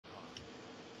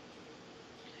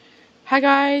Hi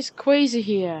guys, Quasar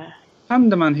here.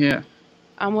 Pandaman here.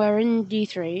 And we're in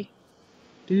D3.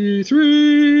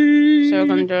 D3!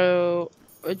 So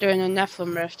we're doing a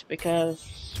Nephilim Rift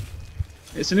because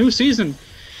It's a new season.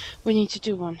 we need to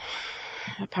do one,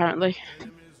 apparently.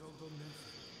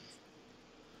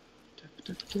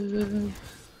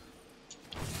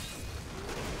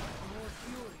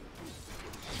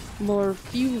 More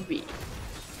fury.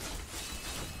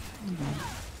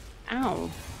 Ow.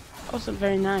 That wasn't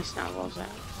very nice now, was it?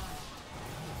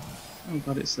 Oh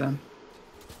god, it's them.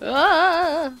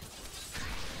 Ah!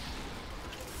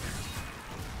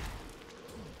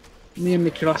 Me and my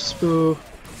crossbow.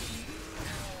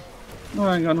 Oh,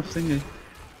 I ain't got enough thingy.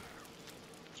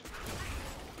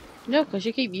 No, because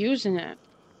you keep using it.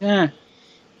 Yeah.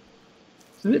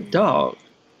 It's a bit dark.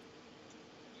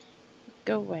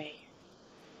 Go away.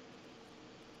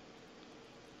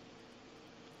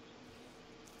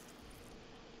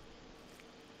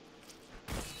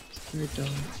 It's very dark.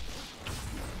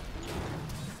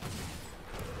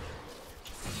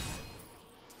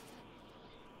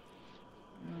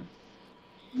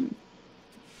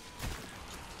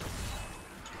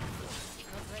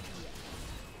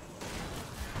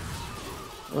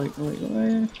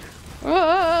 Wait.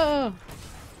 Oh!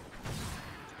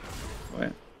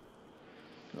 Wait.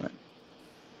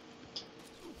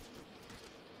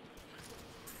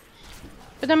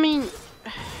 But I mean,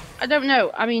 I don't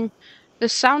know. I mean, the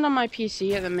sound on my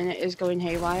PC at the minute is going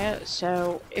haywire,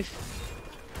 so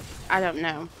I don't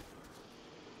know.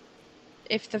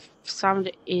 If the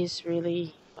sound is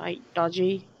really, like,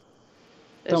 dodgy,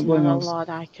 there's not a lot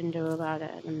I can do about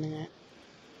it at the minute.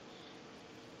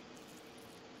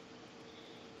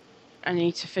 I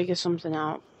need to figure something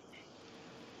out.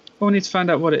 Well, we need to find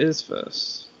out what it is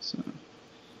first. So.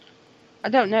 I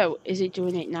don't know. Is it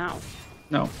doing it now?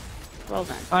 No. Well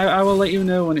then. I will let you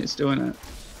know when it's doing it.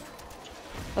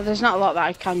 Well, there's not a lot that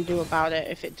I can do about it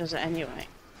if it does it anyway.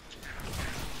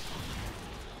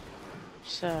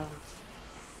 So.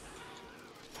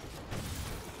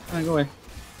 Go away.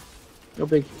 Go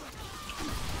big.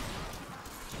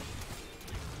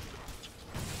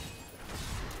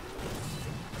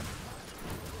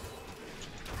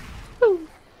 Woo.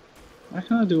 Why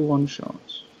can't I do one shot?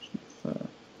 It's not fair.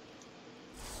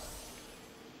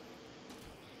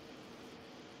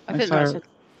 I think that's it.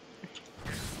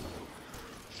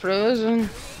 Frozen.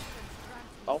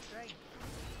 Oh.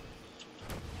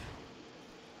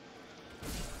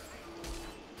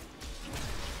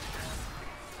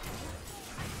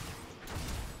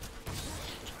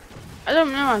 I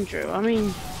don't know, Andrew. I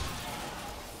mean,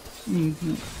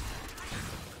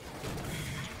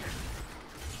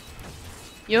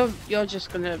 you're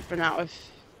just gonna run out of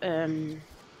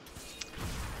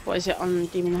what is it on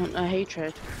Demon Hunter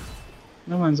Hatred?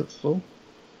 No, mine's at full.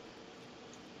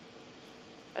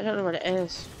 I don't know what it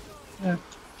is. Yeah.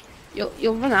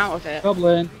 You'll run out of it.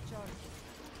 Goblin.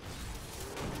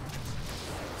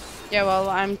 Yeah, well,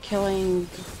 I'm killing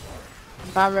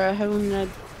Barahona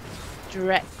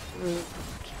direct route.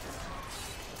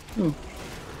 Ooh.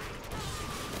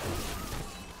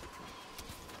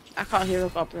 I can't hear a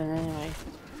goblin anyway.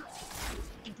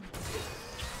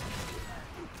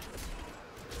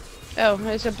 Oh,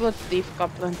 it's a blood thief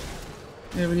goblin.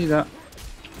 Yeah, we need that.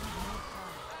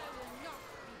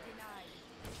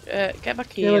 Get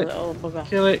back here, you little bugger.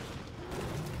 Kill it.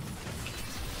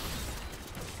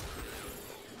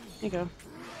 Here you go.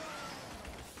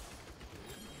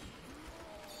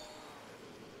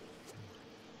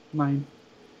 Mine.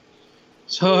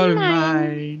 It's all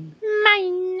mine.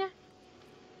 Mine.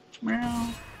 Meow.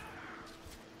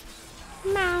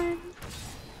 Mine.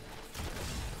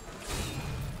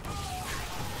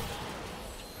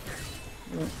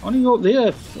 Only go up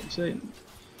there, for fuck's sake.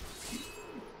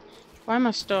 Why am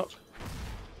I stuck?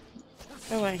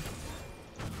 Go away.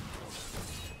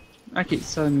 I keep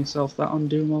telling myself that on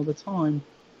Doom all the time.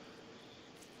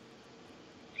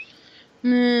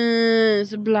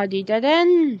 It's a bloody dead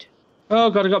end. Oh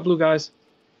god, I got blue guys.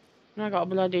 I got a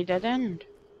bloody dead end.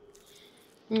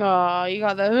 Oh, you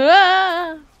got the...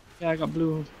 Ah! Yeah, I got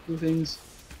blue things.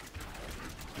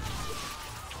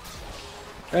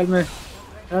 Help me.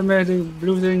 Help me, do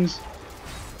blue things.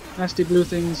 Nasty blue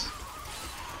things.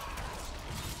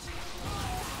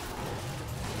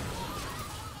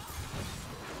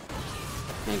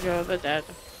 There you go, they're dead.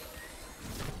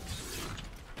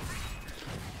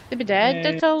 They'll be dead,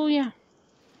 I told ya.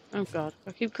 Oh god,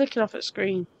 I keep clicking off at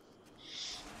screen.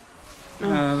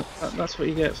 Oh. That's what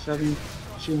you get for having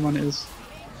two monitors.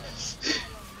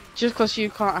 Just because you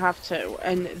can't have two,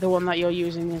 and the one that you're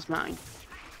using is mine.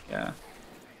 Yeah.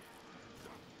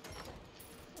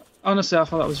 Honestly, I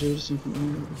thought that was you just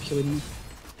killing me.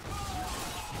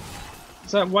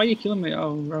 It's like, why are you killing me?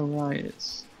 Oh right,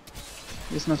 it's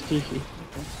not Kiki.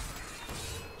 Okay.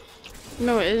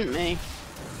 No, it isn't me.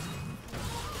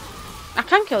 I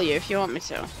can kill you if you want me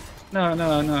to.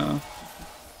 No.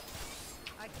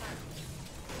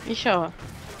 You sure?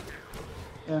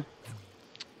 Yeah.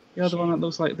 You're the one that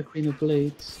looks like the Queen of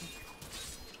Blades.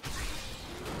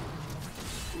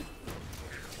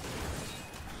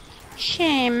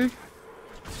 Shame.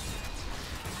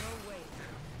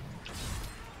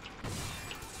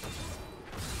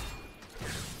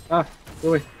 Ah, go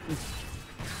away.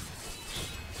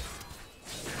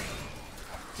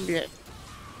 Yeah.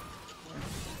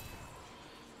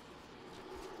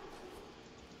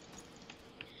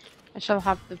 I shall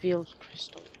have the veiled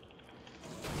crystal.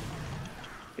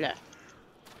 Yeah.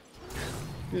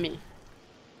 Me.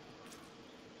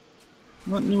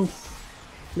 What new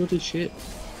bloody shit?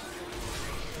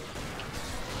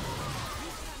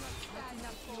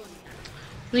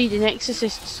 Bleeding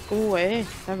exorcists, go away.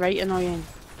 They're right annoying.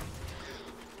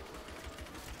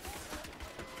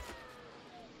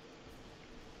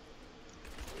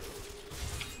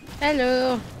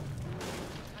 Hello.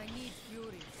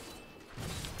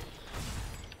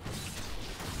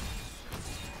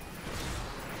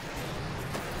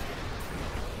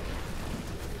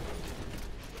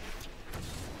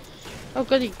 Oh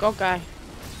goody, god guy.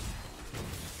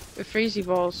 With freezy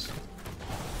balls.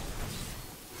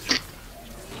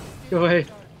 Go away.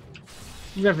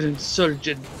 Revenant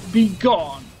Surgeon, be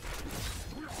gone!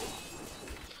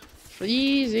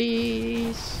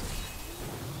 Freezies.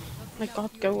 My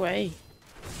god, go away.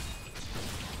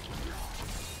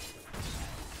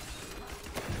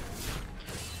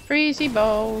 Freezy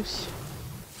balls.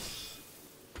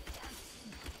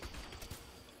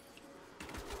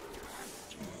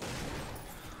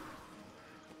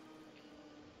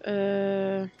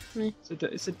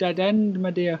 It's a dead end,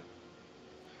 my dear.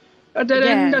 A dead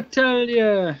end, I tell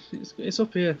you. It's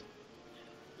up here.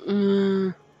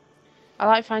 I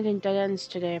like finding dead ends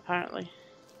today, apparently.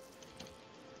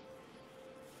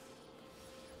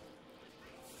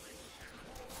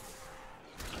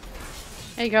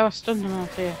 There you go, I stunned him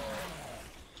off here.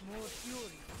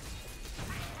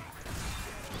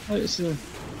 Oh, it's a...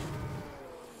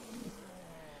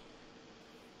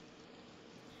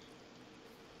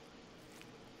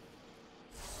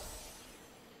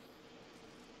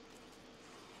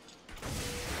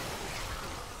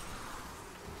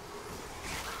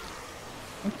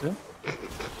 Okay.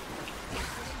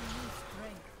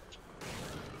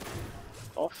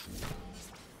 Off.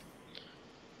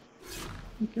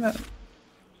 Look at that.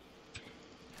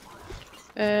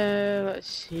 Let's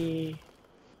see.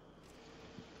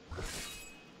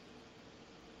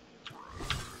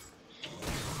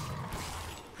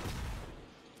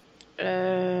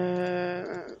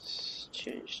 Let's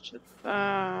change to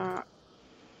that.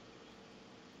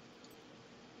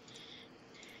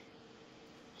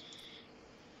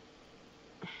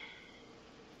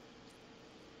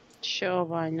 Sure,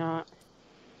 why not?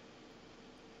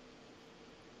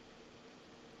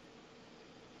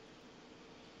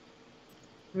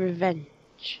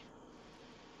 Revenge.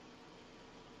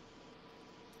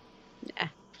 Yeah.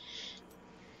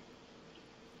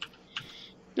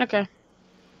 Okay.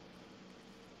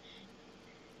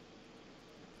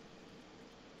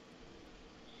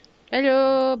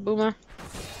 Hello, Boomer.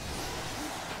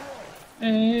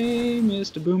 Hey,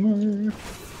 Mr. Boomer.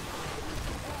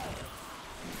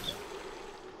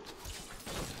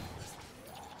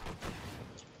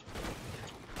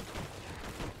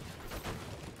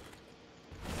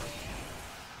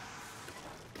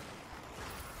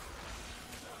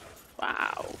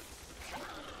 Wow.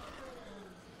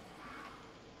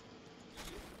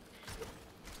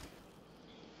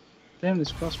 Damn,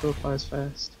 this crossbow fires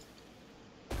fast.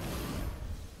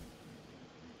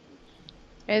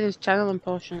 Hey, there's channeling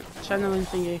potion. Channeling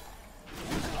thingy.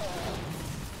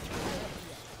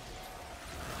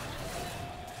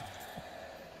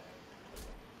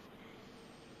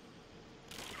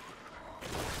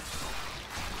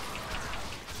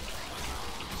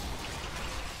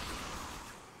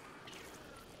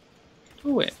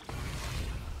 Oh, wait.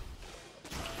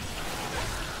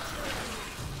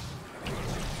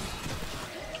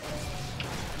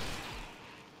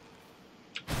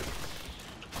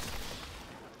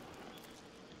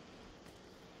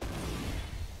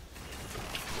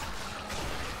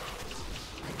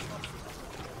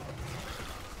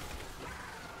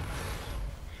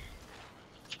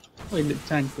 Oh, he did the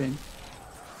tank thing.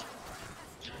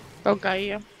 Okay,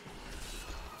 yeah.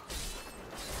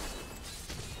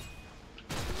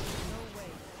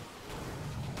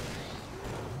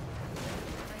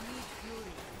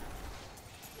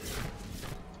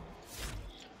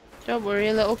 Don't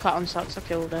worry, little cotton socks, I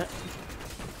killed it.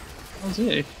 How's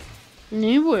it? No,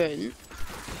 you weren't.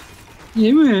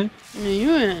 You weren't. No, you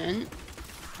weren't.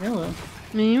 Yeah, well.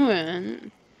 No, you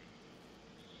weren't.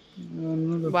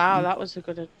 Another Wow, that was a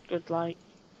good like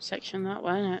section, that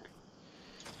wasn't it?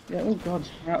 Yeah, oh god,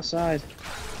 we're outside.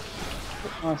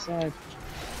 Outside.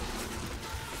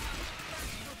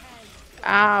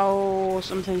 Ow,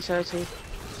 something dirty.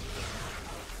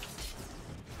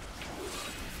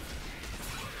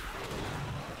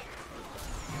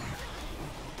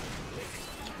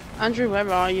 Andrew, where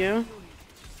are you?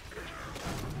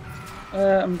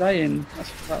 I'm dying. That's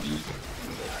what's happening.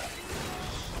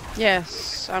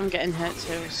 Yes, I'm getting hurt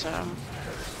too, so.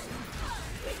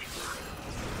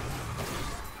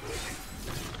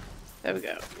 There we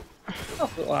go.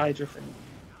 That little Hydra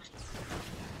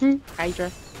thing.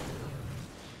 Hydra.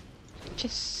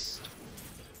 Just.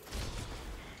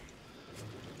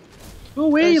 Go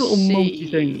away, you little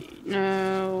monkey thing.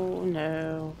 No,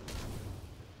 no.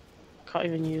 Can't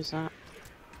even use that.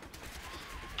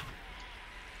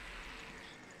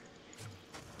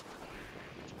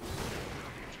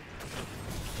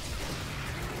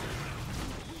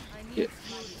 Get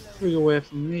free away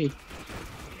from me.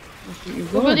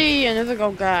 Oh, buddy, another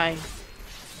gold guy.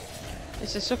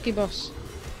 It's a sucky boss.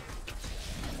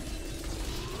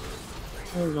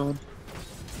 Oh god.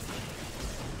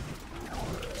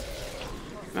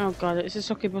 Oh god, it's a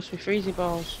sucky boss with freezy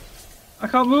balls. I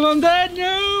can't move, I'm dead,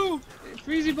 no! It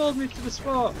freezy balled me to the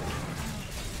spot.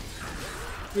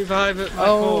 Revive at my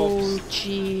corpse. Oh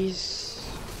jeez.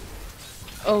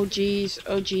 Oh jeez,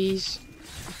 oh jeez.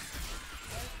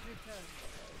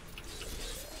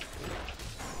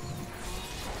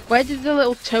 Where did the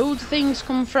little toad things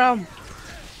come from?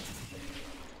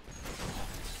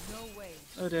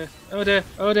 Oh dear, oh dear,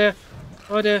 oh dear,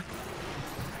 oh dear.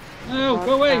 No, Oh,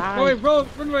 go away, die. go away, roll,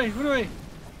 run away, run away.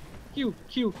 Q,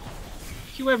 Q,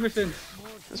 Q everything.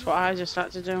 That's what I just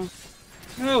had to do.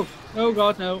 No, oh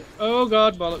god, no. Oh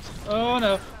god, bollocks. Oh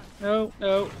no, no,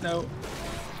 no, no.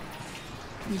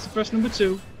 Needs to press number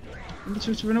 2. Number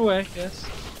 2 to run away, yes.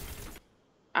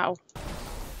 Ow.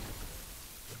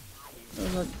 Oh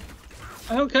god.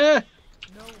 I don't care.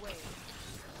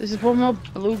 This is one more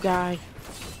blue guy.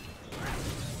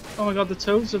 Oh my god, the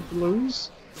toads are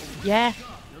blues. Yeah.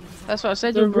 That's what I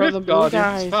said, The you brought the Rift blue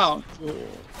Guardians guys. found. Oh.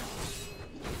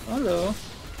 Hello.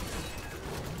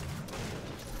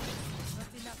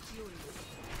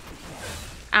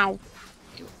 Ow.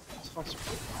 It's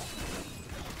hospital.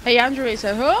 Hey Andrew, it's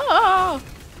a oh!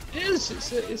 It is.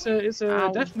 It's a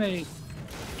Ow. death mate.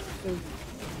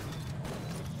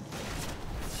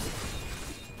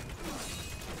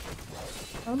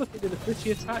 Oh look, it did a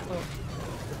pretty attack. Look.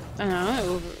 I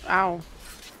know. Ow.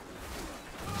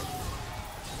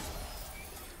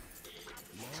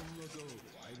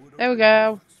 There we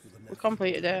go. We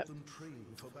completed it.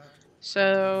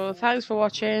 So thanks for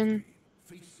watching.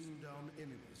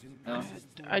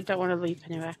 I don't want to leap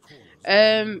anywhere.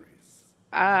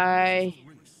 Bye.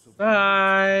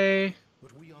 Bye.